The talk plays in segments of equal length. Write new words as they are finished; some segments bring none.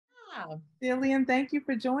Jillian, thank you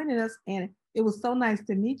for joining us. And it was so nice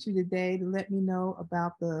to meet you today to let me know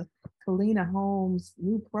about the Colina Homes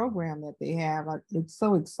new program that they have. It's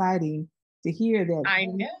so exciting to hear that I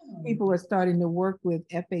know. people are starting to work with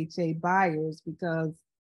FHA buyers because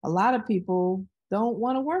a lot of people don't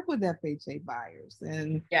want to work with FHA buyers.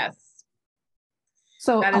 And Yes,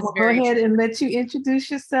 so that I is will go very ahead true. and let you introduce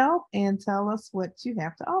yourself and tell us what you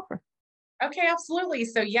have to offer. Okay, absolutely.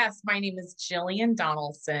 So, yes, my name is Jillian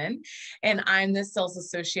Donaldson, and I'm the sales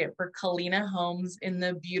associate for Colina Homes in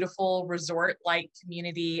the beautiful resort-like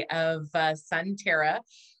community of Sunterra.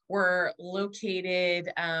 We're located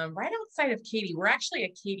right outside of Katy. We're actually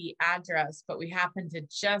a Katy address, but we happen to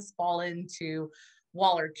just fall into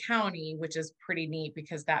Waller County, which is pretty neat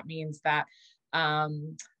because that means that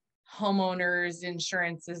um, homeowners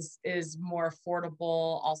insurance is more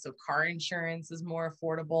affordable. Also, car insurance is more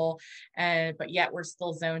affordable, and but yet we're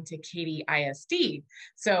still zoned to Katy ISD.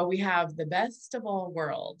 So we have the best of all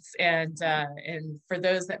worlds. And for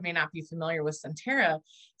those that may not be familiar with Sunterra,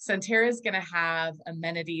 Sunterra is going to have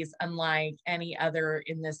amenities unlike any other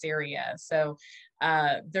in this area. So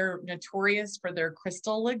they're notorious for their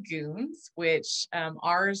crystal lagoons, which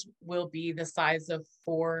ours will be the size of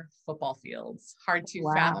 4 football fields. Hard to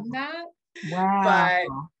Wow. fathom that, Wow. but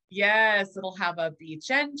yes, it'll have a beach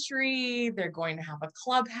entry. They're going to have a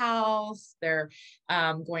clubhouse. They're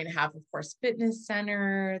going to have, of course, fitness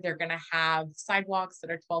center. They're going to have sidewalks that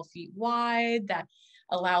are 12 feet wide that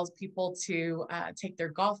allows people to take their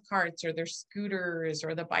golf carts or their scooters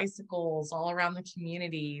or the bicycles all around the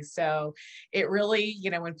community. So it really,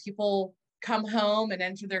 when people come home and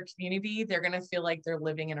enter their community, they're going to feel like they're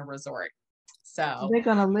living in a resort. So They're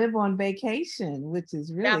going to live on vacation, which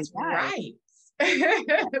is really that's nice. right.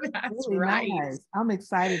 That's Really right. nice. I'm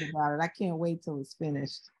excited about it. I can't wait till it's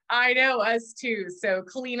finished. I know, us too. So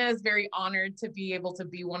Colina is very honored to be able to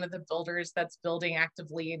be one of the builders that's building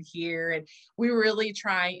actively in here, and we really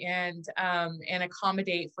try and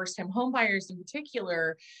accommodate first-time homebuyers in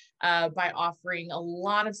particular by offering a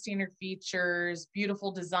lot of standard features,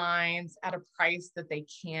 beautiful designs at a price that they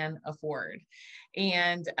can afford.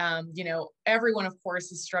 And everyone, of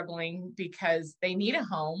course, is struggling because they need a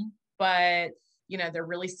home, but they're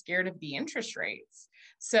really scared of the interest rates.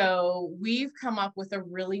 So we've come up with a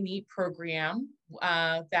really neat program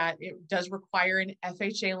that it does require an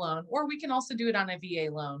FHA loan, or we can also do it on a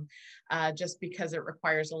VA loan, just because it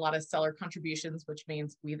requires a lot of seller contributions, which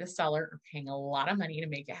means we, the seller, are paying a lot of money to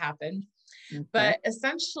make it happen. Okay. But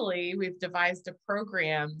essentially, we've devised a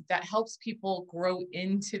program that helps people grow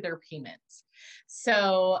into their payments.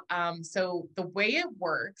 So the way it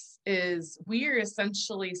works is we are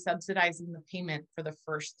essentially subsidizing the payment for the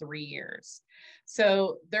first 3 years.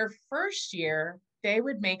 So their first year, they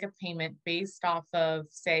would make a payment based off of,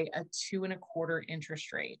 say, a 2.25%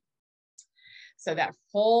 interest rate. So that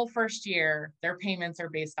whole first year, their payments are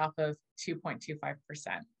based off of 2.25%.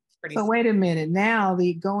 Pretty So wait a minute. Now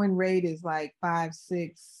the going rate is like 5,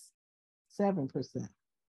 6, 7%.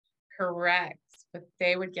 correct. But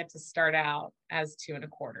they would get to start out as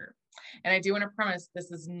 2.25%. And I do want to premise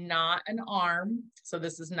this is not an ARM. So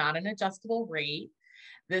this is not an adjustable rate.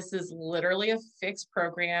 This is literally a fixed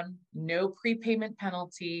program, no prepayment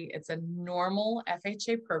penalty. It's a normal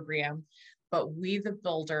FHA program, but we, the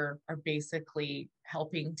builder, are basically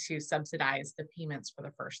helping to subsidize the payments for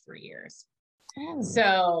the first 3 years. Oh,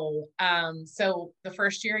 So the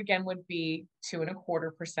first year again would be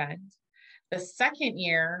 2.25%. The second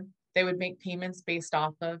year, they would make payments based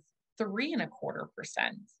off of 3.25%.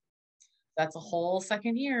 That's a whole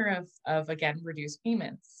second year of again reduced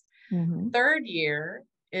payments. mhm. Third year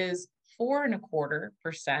is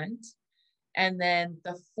 4.25%. And then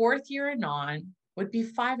the fourth year and on would be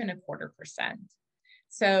 5.25%.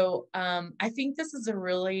 So I think this is a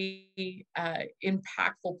really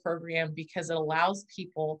impactful program because it allows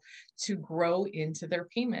people to grow into their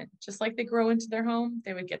payment. Just like they grow into their home,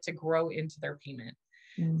 they would get to grow into their payment.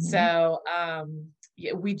 Mhm. So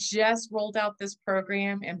yeah, we just rolled out this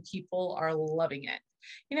program and people are loving it.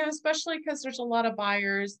 Especially because there's a lot of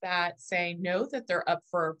buyers that say no, that they're up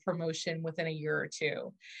for a promotion within a year or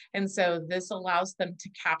two. And so this allows them to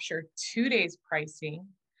capture 2 days pricing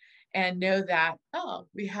and know that, oh,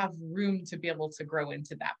 we have room to be able to grow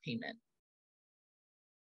into that payment.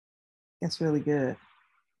 That's really good.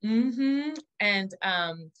 Mm-hmm. And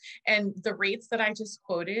the rates that I just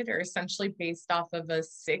quoted are essentially based off of a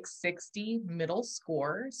 660 middle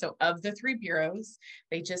score. So of the three bureaus,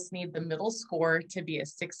 they just need the middle score to be a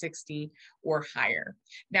 660 or higher.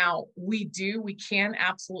 Now we can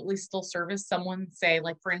absolutely still service someone, say,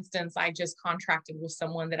 like, for instance, I just contracted with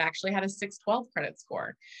someone that actually had a 612 credit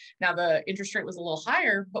score. Now the interest rate was a little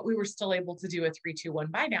higher, but we were still able to do a 321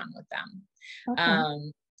 buy down with them.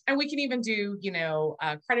 Okay. And we can even do,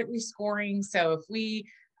 credit rescoring. So if we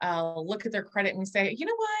look at their credit and we say, you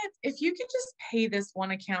know what, if you could just pay this one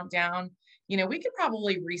account down, we could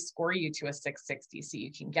probably rescore you to a 660 so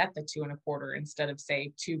you can get the 2.25 instead of,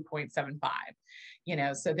 say,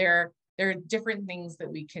 2.75. So there are different things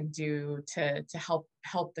that we can do to help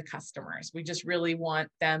the customers. We just really want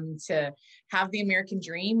them to have the American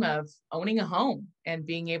dream of owning a home and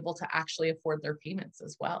being able to actually afford their payments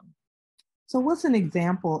as well. So what's an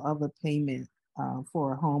example of a payment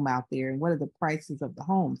for a home out there, and what are the prices of the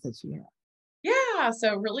homes that you have? Yeah,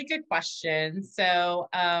 so really good question. So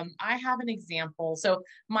I have an example. So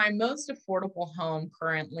my most affordable home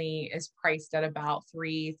currently is priced at about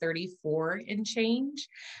 334 and change.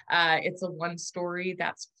 It's a 1-story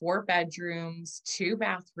that's 4 bedrooms, 2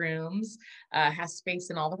 bathrooms, has space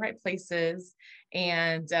in all the right places.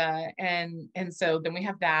 And so then we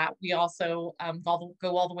have that. We also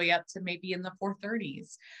go all the way up to maybe in the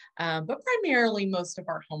 430s. But primarily most of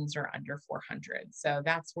our homes are under 400. So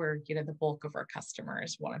that's where, the bulk of our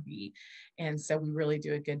customers want to be. And so we really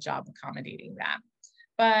do a good job accommodating that.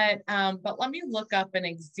 But let me look up an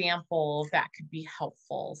example that could be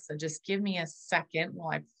helpful. So just give me a second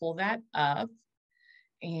while I pull that up.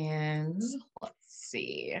 And let's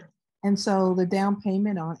see. And so the down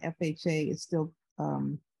payment on FHA is still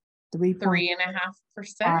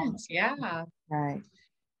 3.5%. Yeah. Right.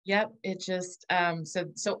 Yep. It just,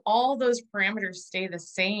 so all those parameters stay the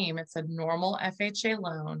same. It's a normal FHA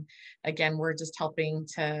loan. Again, we're just helping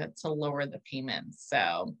to lower the payments.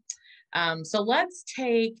 So let's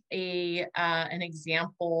take an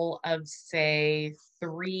example of, say,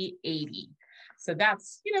 380. So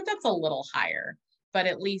that's a little higher, but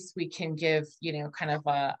at least we can give, kind of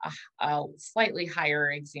a slightly higher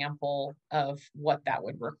example of what that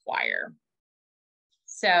would require.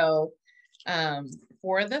 So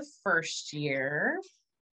for the first year,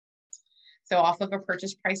 so off of a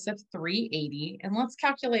purchase price of 380, and let's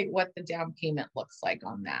calculate what the down payment looks like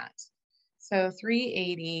on that. So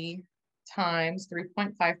 380 times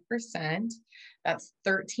 3.5%, that's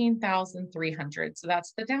 13,300. So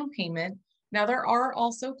that's the down payment. Now there are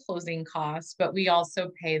also closing costs, but we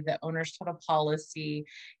also pay the owner's total policy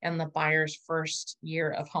and the buyer's first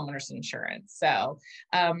year of homeowner's insurance. So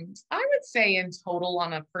I would say in total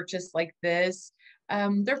on a purchase like this,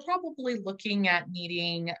 they're probably looking at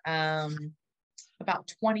needing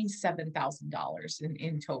about $27,000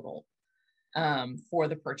 in total for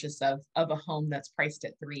the purchase of a home that's priced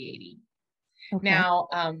at 380. Okay. Now,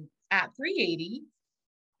 at 380,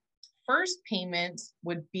 first payment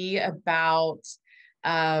would be about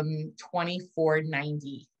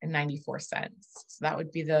 $24.90 and 94 cents. So that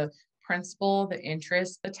would be the principal, the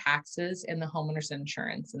interest, the taxes, and the homeowner's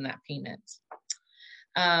insurance in that payment.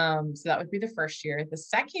 So that would be the first year. The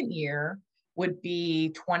second year would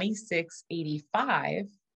be $26.85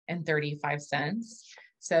 and 35 cents.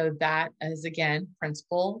 So that is, again,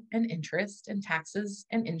 principal and interest and taxes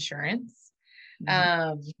and insurance.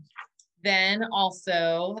 Then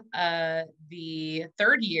also the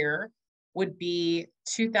third year would be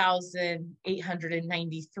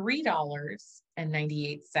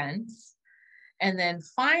 $2,893.98. And then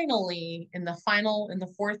finally, in the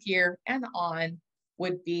fourth year and on,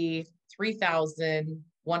 would be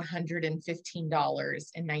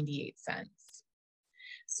 $3,115.98.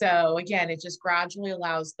 So again, it just gradually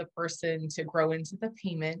allows the person to grow into the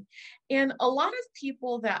payment. And a lot of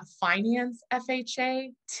people that finance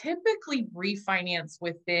FHA typically refinance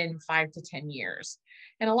within 5 to 10 years.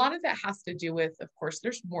 And a lot of that has to do with, of course,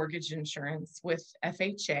 there's mortgage insurance with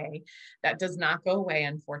FHA that does not go away,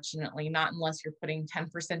 unfortunately, not unless you're putting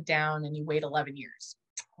 10% down and you wait 11 years,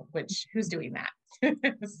 which who's doing that?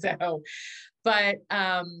 But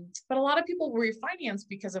a lot of people refinance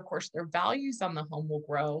because, of course, their values on the home will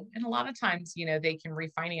grow. And a lot of times, they can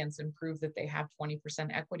refinance and prove that they have 20%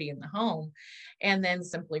 equity in the home and then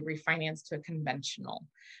simply refinance to a conventional.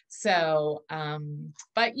 So,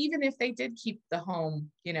 but even if they did keep the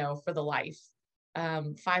home, for the life,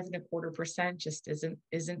 5.25% just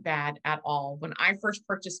isn't bad at all. When I first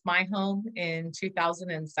purchased my home in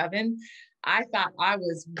 2007, I thought I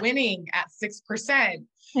was winning at 6%.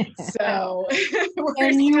 So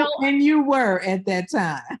and you were at that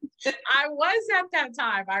time. I was at that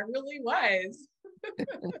time. I really was.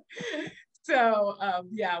 So,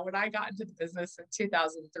 yeah, when I got into the business in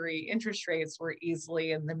 2003, interest rates were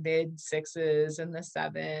easily in the mid sixes and the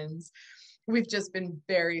sevens. We've just been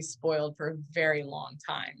very spoiled for a very long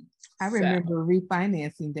time. I So, remember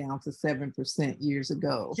refinancing down to 7% years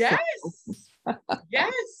ago. So yes,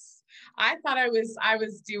 yes. I thought I was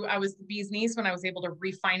the bee's knees when I was able to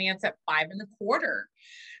refinance at 5.25.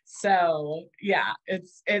 So yeah,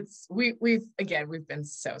 we've been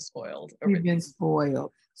so spoiled over we've been these.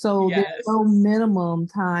 spoiled. So there's Yes. no minimum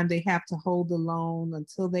time they have to hold the loan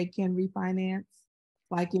until they can refinance.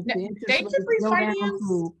 Like if No, the interest they could rates go down refinance.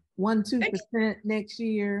 to one, two They could, percent next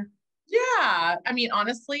year. yeah. I mean,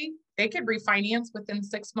 honestly, they could refinance within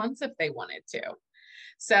 6 months if they wanted to.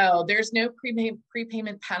 So there's no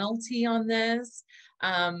prepayment penalty on this.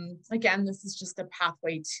 Again, this is just a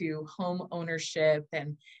pathway to home ownership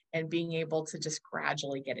and being able to just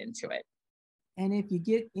gradually get into it. And if you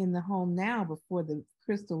get in the home now before the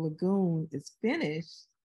Crystal Lagoon is finished,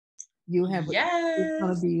 you have it's going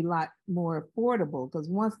to Yes. be a lot more affordable because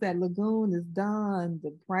once that lagoon is done,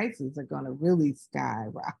 the prices are going to really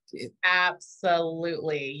skyrocket.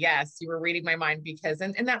 Absolutely. Yes. You were reading my mind because,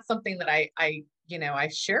 and that's something that I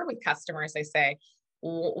share with customers. I say,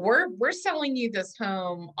 we're selling you this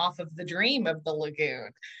home off of the dream of the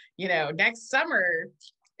lagoon. Next summer,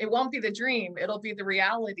 it won't be the dream, it'll be the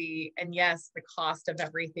reality. And yes, the cost of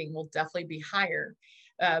everything will definitely be higher.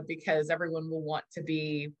 Because everyone will want to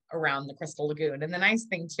be around the Crystal Lagoon. And the nice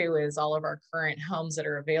thing too is all of our current homes that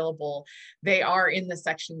are available, they are in the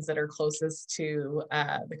sections that are closest to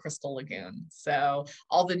the Crystal Lagoon. So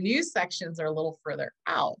all the new sections are a little further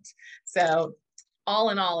out. So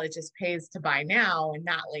all in all, it just pays to buy now and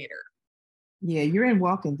not later. Yeah, you're in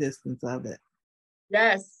walking distance of it.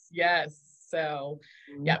 Yes, yes. So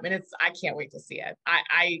Mhm. yeah, I mean, I can't wait to see it.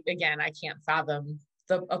 Again, I can't fathom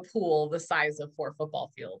a pool the size of 4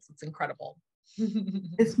 football fields. It's incredible.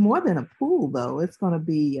 It's more than a pool, though. It's going to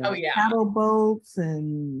be Oh yeah. paddle boats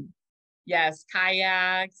and Yes,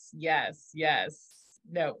 kayaks. Yes, yes.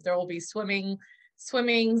 No, there will be swimming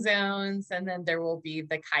zones, and then there will be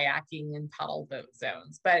the kayaking and paddle boat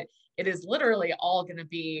zones. But it is literally all going to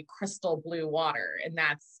be crystal blue water,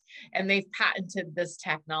 and they've patented this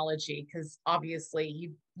technology because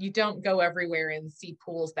obviously you don't go everywhere and see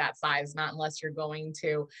pools that size, not unless you're going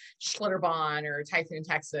to Schlitterbahn or Typhoon,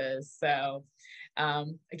 Texas. So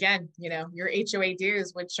again, your HOA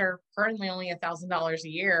dues, which are currently only $1,000 a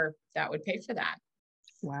year, that would pay for that.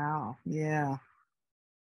 wow, yeah.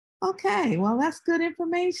 Okay, well, that's good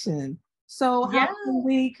information. So, how Yeah. can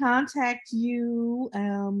we contact you?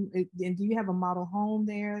 And do you have a model home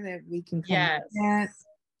there that we can come look at? Yes.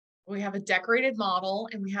 We have a decorated model,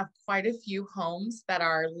 and we have quite a few homes that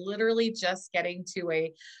are literally just getting to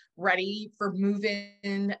a ready for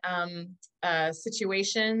move-in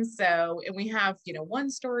situation. So, and we have, 1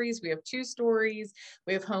 stories, we have 2 stories,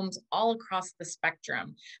 we have homes all across the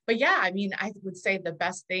spectrum. But yeah, I mean, I would say the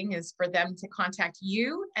best thing is for them to contact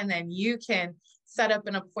you, and then you can set up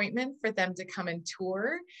an appointment for them to come and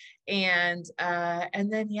tour. And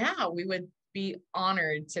then, yeah, we would be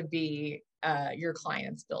honored to be your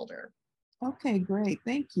client's builder. Okay, great.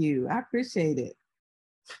 Thank you. I appreciate it.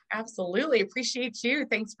 Absolutely. Appreciate you.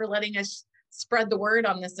 Thanks for letting us spread the word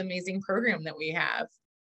on this amazing program that we have.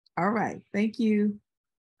 All right. Thank you.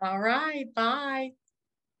 All right. Bye.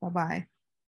 Bye bye.